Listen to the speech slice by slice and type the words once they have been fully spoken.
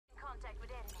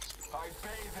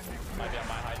Might be on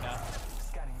my height now.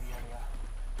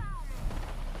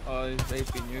 Oh, he's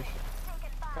vaping yours.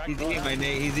 He's Frexs, eating my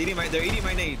nade. He's eating my. They're eating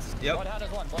my nades. Yep. Bloodhound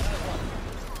is one. Bloodhound is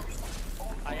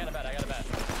one. I got a bet. I got a bet.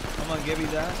 Come on, give me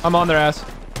that. I'm on their ass.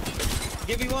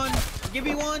 Give me one. Give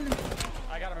me one.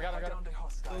 I got him. I got him. I got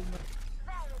him.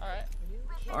 All right.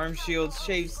 Arm shield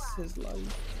shaves his life.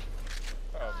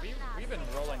 Bro, we've been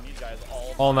rolling these guys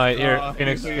All night. Here, Oh,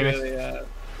 Phoenix. we Phoenix. really,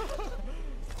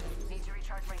 Need to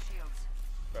recharge my shields.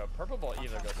 Bro, purple ball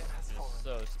either goes is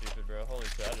so stupid, bro. Holy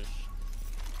shit,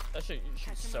 that shit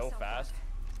shoots so fast.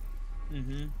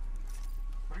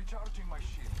 Recharging my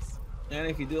shields. And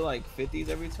if you do like 50s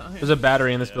every time. There's a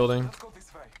battery in this building. Let's go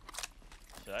this way.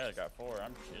 Shit, I got 4.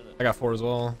 I'm chilling. I got 4 as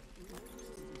well.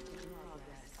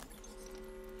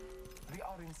 They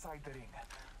are inside the ring.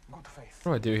 Good faith.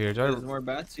 What do I do here? Do I... There's more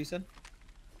bats, you said?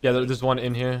 Yeah, there's one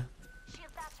in here. Shield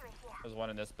battery here. There's one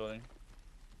in this building.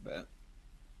 Bet.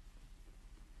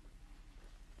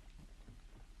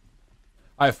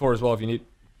 I have 4 as well if you need.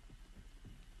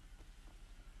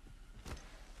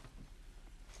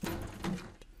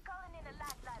 Calling in a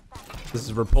last. This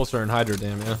is Repulsor and Hydra,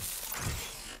 damn, yeah.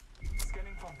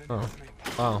 Scanning from the Oh. next ring.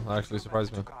 Wow, that actually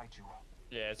surprised me. Guide you.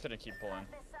 Yeah, it's gonna keep pulling.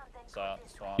 Swamp.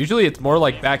 Usually it's more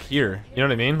like back here. You know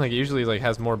what I mean? Like it usually like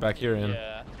has more back here in.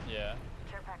 Yeah, yeah.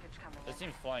 Care package coming This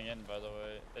team's flying in, by the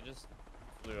way. They just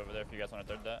flew over there if you guys want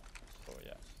to third that. Oh,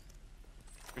 yeah.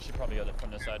 We should probably go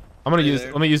from this side. I'm gonna Right use.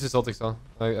 there. Let me use this ultic cell.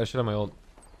 I should have my ult.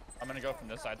 I'm gonna go from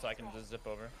this side so I can just zip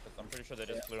over. Cause I'm pretty sure they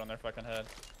just flew on their fucking head.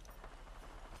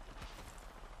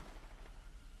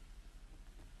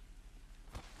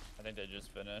 I think they just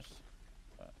finished.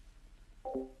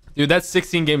 Dude, that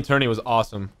 16 game tourney was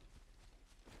awesome.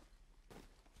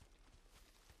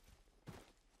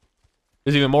 It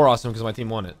was even more awesome because my team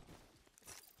won it.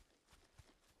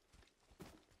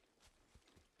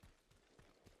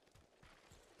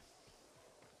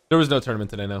 There was no tournament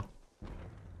today, no.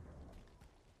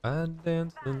 I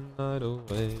dance the night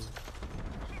away.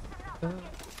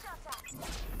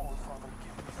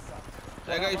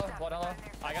 That guy's. What, hello?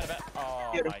 I got a bet. Oh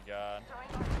Get him. my god.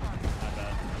 My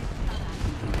bad.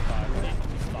 Fuck,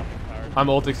 they stopped the power. I'm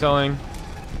ultic selling.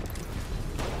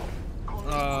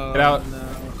 Oh, Get out. No.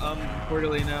 I'm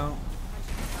quarterly now.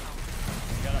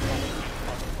 You gotta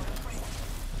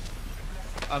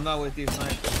I'm not with you,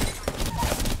 Snipe. You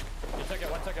took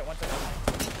it, one took it.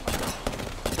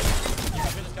 You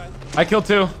copy this guy? I killed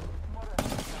 2.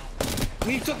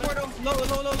 He took Porto. Low.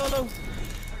 Taking a moment to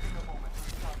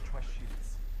recharge my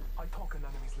shields. I took an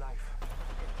enemy's life.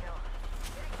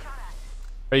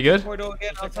 Are you good? Porto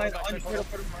again outside. On Porto.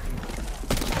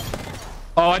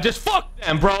 Oh, I just fucked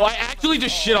them, bro. I actually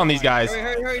just shit on these guys.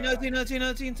 Hurry. No team.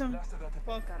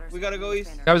 Fuck. We gotta go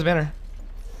east. That was banner.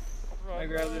 I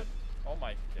grabbed it. Oh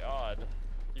my god.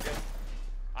 You guys,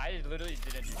 I literally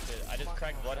didn't do shit. I just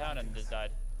cracked Bloodhound and just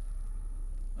died.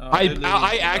 Oh,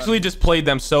 I actually just played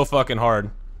them so fucking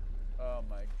hard. Oh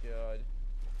my god.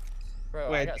 Bro,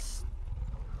 Wait. I got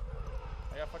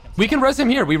fucking. We can res him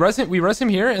here. We res him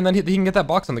here, and then he can get that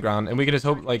box on the ground, and we can just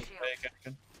hope like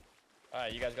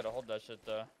Alright, you guys gotta hold that shit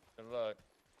though. Good luck.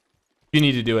 you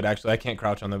need to do it. Actually, I can't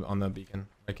crouch on the beacon.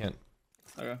 I can't.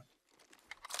 Okay.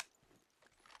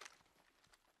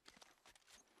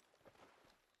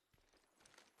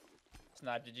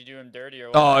 Snap, did you do him dirty or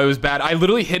what? Oh, it was bad. I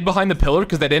literally hid behind the pillar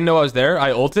because they didn't know I was there.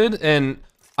 I ulted, and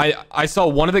I saw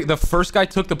one of the first guy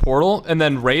took the portal, and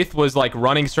then Wraith was like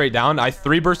running straight down. I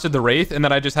 3-bursted the Wraith, and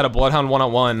then I just had a Bloodhound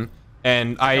 1-on-1,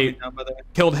 and I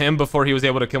killed him before he was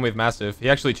able to kill me with Massive. He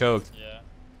actually choked. Yeah.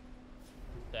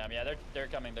 Damn, yeah, they're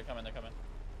coming.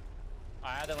 I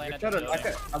had to land at the building.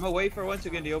 I'm gonna wait for one to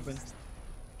get in the open.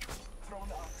 Throw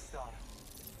the Arc Star.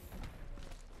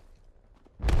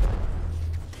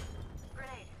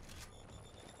 Grenade.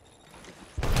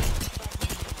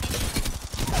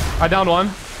 I downed one.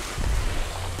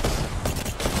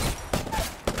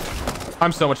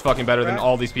 I'm so much fucking better than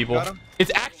all these people. Got him. It's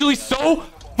actually so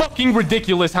fucking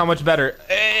ridiculous how much better.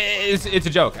 It's a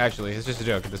joke, actually. It's just a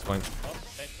joke at this point. Oh,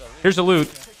 thanks, though. Here's the loot.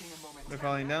 Taking a moment. They're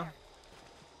falling down.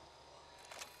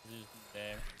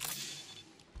 Damn.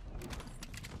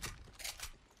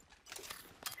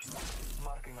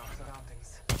 Marking our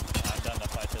surroundings. I'm done to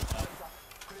fight this now.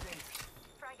 Grenade.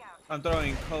 Frag out. I'm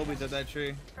throwing Kobe's at that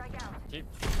tree. Frag out. Keep.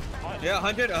 Yeah,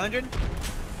 100.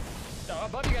 No,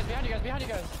 above you guys, behind you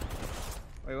guys.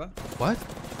 Wait, what? What?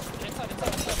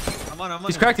 Inside. I'm on.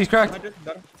 He's cracked. 100.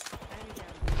 Got him.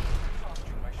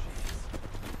 Charging my shields.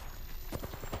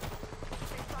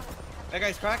 That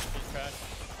guy's cracked. He's cracked.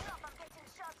 Stop, I'm taking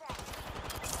shots at.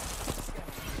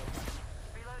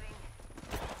 Reloading.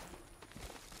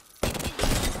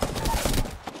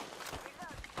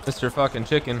 Mr. fucking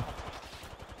chicken.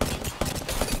 Nice.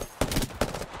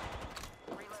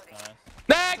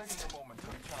 Next! A moment to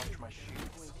recharge my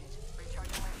shields.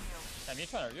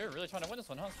 Damn, you're really trying to win this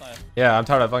one, huh, Snipe? Yeah, I'm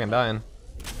tired of fucking dying.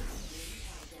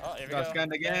 Oh, here we Got go.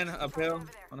 scanned again. Uphill.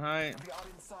 On height. We are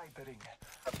inside the ring.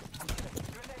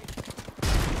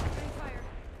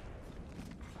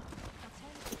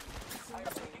 I am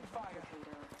taking fire.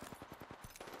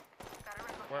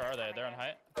 Where are they? They're on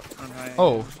height? On height.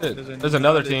 Oh, shit. There's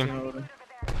another team. over there.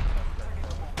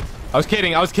 I was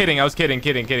kidding.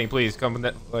 Please come with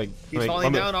that. Like, He's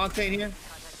falling down. Octane here.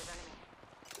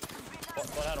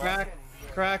 What had Crack.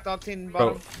 Cracked. Octane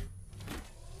Bro, bottom.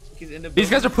 He's in the these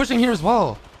guys are pushing here as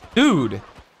well. Dude.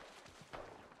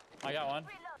 I got one.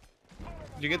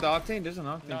 Did you get the Octane? There's an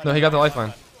Octane. No, he got the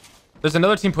lifeline. There's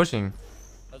another team pushing.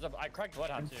 I cracked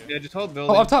Bloodhound too. Yeah, just hold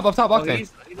building. Oh, up top, Oh, Octane.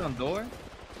 he's on door.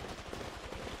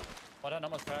 Bloodhound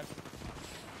almost cracked.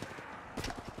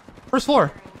 First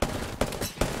floor.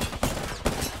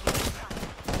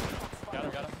 Got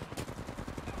him.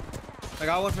 I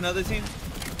got one from another team.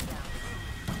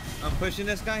 I'm pushing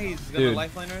this guy. He's got a Dude.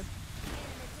 lifeline right.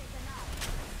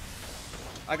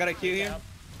 I got a Q here.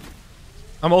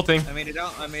 I'm ulting. I made it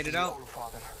out.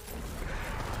 Father.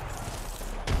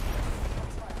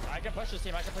 I can push this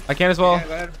team. I can as well. Yeah,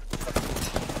 go ahead.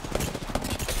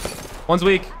 One's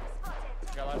weak.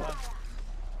 Got lifeline.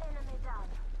 Enemy down.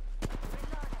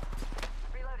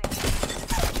 Reloading.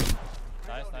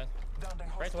 Nice. Down the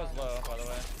Wraith was low, by the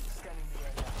way. scanning the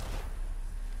area.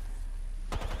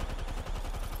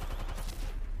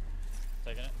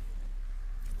 Taking it.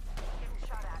 Getting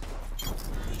shot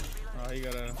at. Oh, you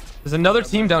gotta. There's another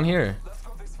team down here. Let's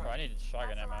go this way. Bro, I need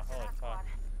shotgun ammo. Holy fuck.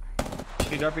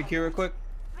 Can you drop your Q real quick?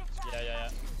 Yeah.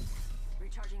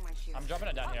 Recharging my shield. I'm dropping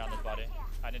it down here on this body.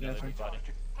 I need to Yeah, leave this body.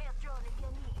 Health drone if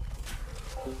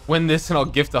you need. Win this and I'll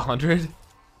gift 100.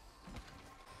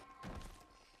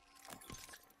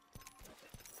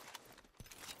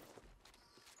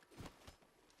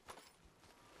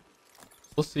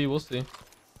 We'll see.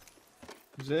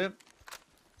 Zip.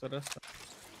 So that's.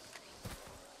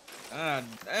 Ah,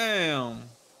 damn.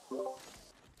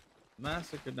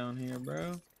 Massacre down here,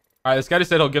 bro. All right, this guy just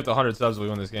said he'll gift 100 subs if we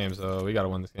win this game, so we gotta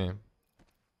win this game.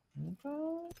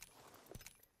 Okay.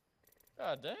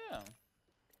 God damn.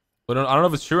 But I don't know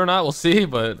if it's true or not. We'll see,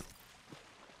 but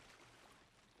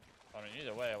I mean,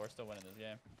 either way, we're still winning this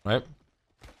game. right.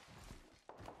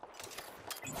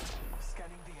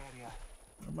 Scanning the area.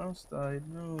 My mouse died.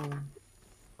 No.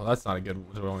 Well, that's not a good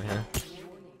one here.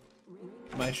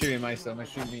 My shooting mice though. My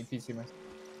shooting PC mice.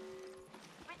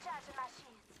 Recharging my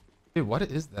shields. Dude, what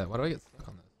is that? Why do I get stuck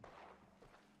on this?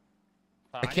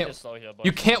 I can't- need to slow heal, boys.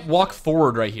 You can't walk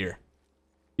forward right here.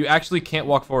 You actually can't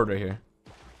walk forward right here.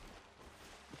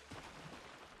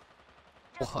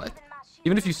 What?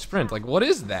 Even if you sprint, like, what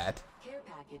is that? Care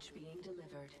package being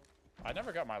delivered. I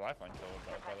never got my lifeline killed,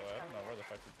 by the way. I don't know where the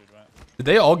fuck this dude went. Did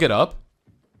they all get up?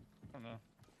 I don't know.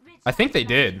 I think they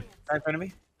did. Right in front of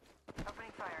me.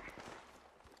 Opening fire.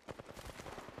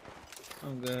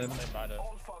 I'm good. They might have.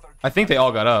 All father. I think they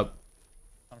all got up.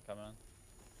 I'm coming.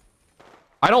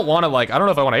 I don't want to, like, I don't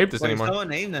know if I want to ape this Wait, anymore. someone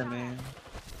name that man.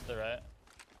 They're right.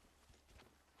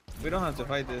 We don't have to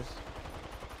fight this.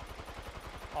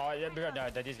 Oh, yeah,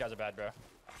 no, these guys are bad, bro.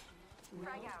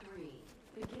 Round 3.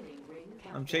 Beginning ring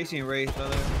countdown. I'm chasing Wraith,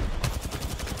 brother.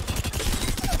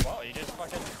 Well, you just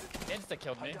fucking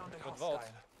insta-killed me Down the with Volt.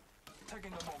 hostile.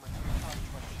 Taking a moment to recharge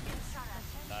my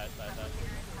shields. Nice. Lay low.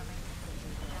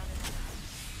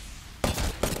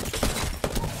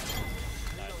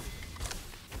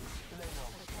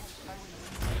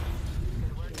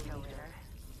 Good work, kill leader.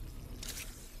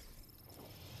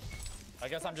 I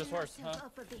guess I'm just worse, huh?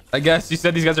 Up a bit. I guess you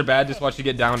said these guys are bad. Just watch you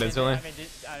get downed instantly.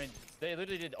 I mean, they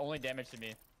literally did only damage to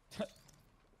me.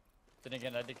 Then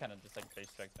again, I did kind of just like face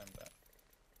check them, but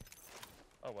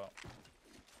oh well.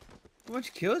 How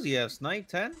much kills you have? Snipe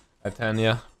 10? At 10,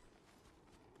 yeah.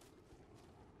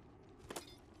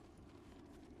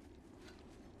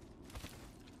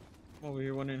 I'm over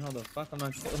here wondering how the fuck I'm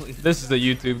not killing. This is a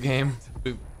YouTube game.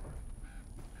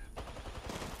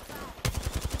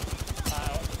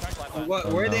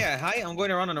 Where are they at? Height? I'm going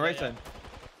around on the right Yeah. side.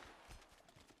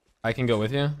 I can go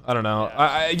with you. I don't know.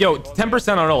 Yeah. Yo,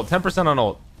 10% on ult. 10% on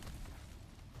ult.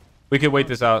 We could wait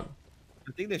this out.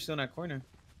 I think they're still in that corner.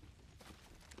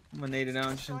 I'm gonna nade it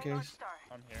down just in Going North case. Star.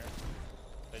 I'm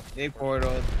here. They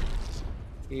portal.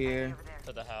 Here. Over there.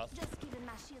 To the house. Just giving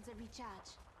my shields a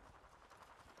recharge.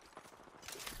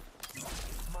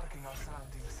 Marking our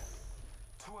surroundings.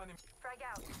 2 enemies. Frag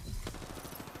out.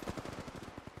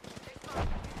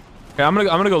 Okay, I'm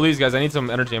gonna go leave these guys. I need some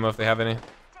energy ammo if they have any.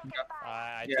 Taking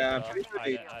fire. I I Yeah, took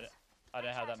pretty it off. sure I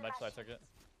didn't have that much, so I took it.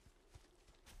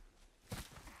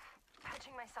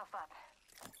 Patching myself up.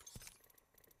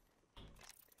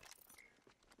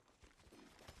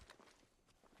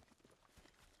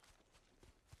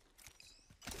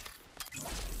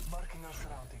 Marking our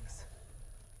surroundings.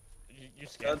 You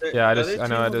scanned. Yeah, I the just- other I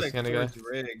know, I team was, just scanned a guy. towards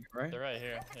Rig, right? They're right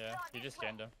here. Yeah, you just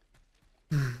scanned them.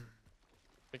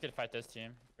 We could fight this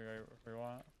team if we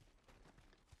want.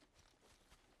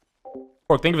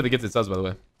 Pork, think of it gets its subs, by the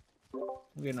way.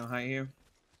 I'm getting a height here.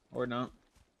 Or not.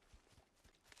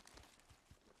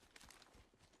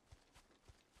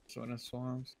 So in the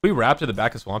swamps. We wrap to the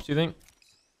back of swamps, you think?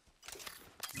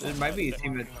 There might be a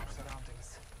team that. Marking our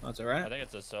surroundings. Oh, it's I alright. think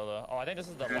it's a solo. Oh, I think this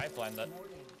is the lifeline that.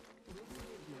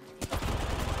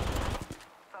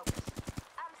 Focus.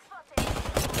 I'm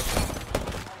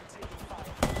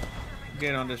spotted.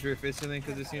 Get on this roof instantly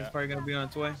because this team's Yeah. probably gonna be on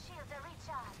its way. Shields are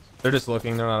recharged. They're just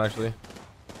looking. They're not actually.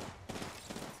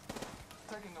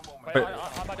 Taking a moment. Wait, Wait.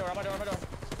 on my door, on my door, on my door.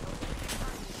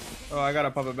 Oh, I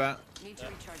gotta pop it back. Need to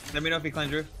recharge. Let me know if he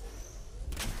climbs roof.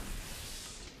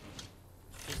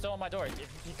 He's still on my door. If you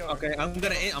go. Okay, I'm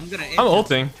gonna I'm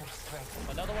ulting.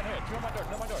 Another one here. Two on my door.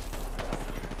 Two on my door.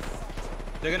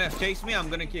 They're gonna chase me. I'm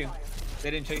gonna queue.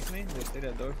 They didn't chase me. They stayed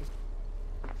at the door.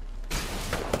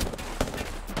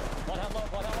 One head low.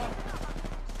 One head low.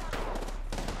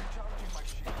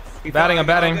 He Batting, fought- I'm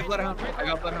batting. I got bloodhound. I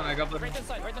got bloodhound. I got Right bloodhound.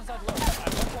 inside. Right inside.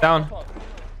 Low. Down.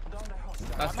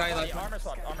 Last guy, last Armor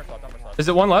swap. Armor swap. Armor swap. Is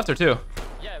it one left or two?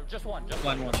 Yeah, just one. Just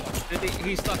one.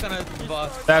 He's stuck on a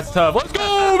bus. That's tough. Let's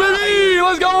go, baby!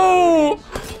 Let's go!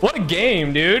 What a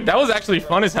game, dude. That was actually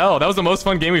fun as hell. That was the most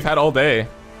fun game we've had all day.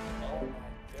 Oh my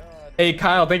god. Hey,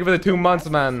 Kyle, thank you for the 2 months,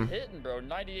 man. Hitting, bro.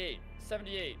 98,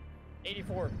 78,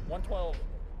 84, 112.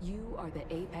 You are the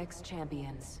Apex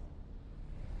champions.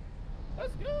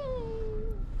 Let's go.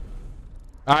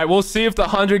 All right, we'll see if the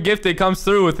 100 gifted comes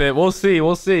through with it. We'll see.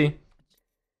 We'll see.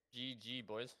 GG,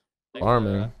 boys.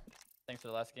 Farming. Thanks for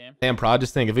the last game. Damn, Prod,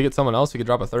 just think. If we get someone else, we could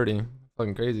drop a 30.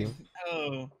 Fucking crazy.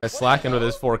 Oh. I slacking with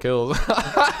his 4 kills. Alright,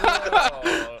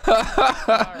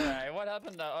 what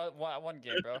happened to one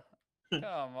game, bro?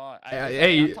 Come on.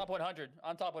 Hey, I'm top 100.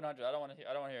 I'm top 100. I don't want to hear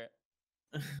it.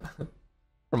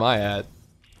 Where am I at?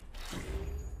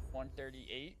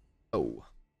 138. Oh,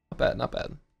 not bad, not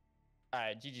bad.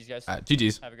 Alright, GG's, guys. All right,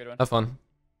 GG's. Have a good one. Have fun.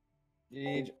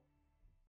 GG.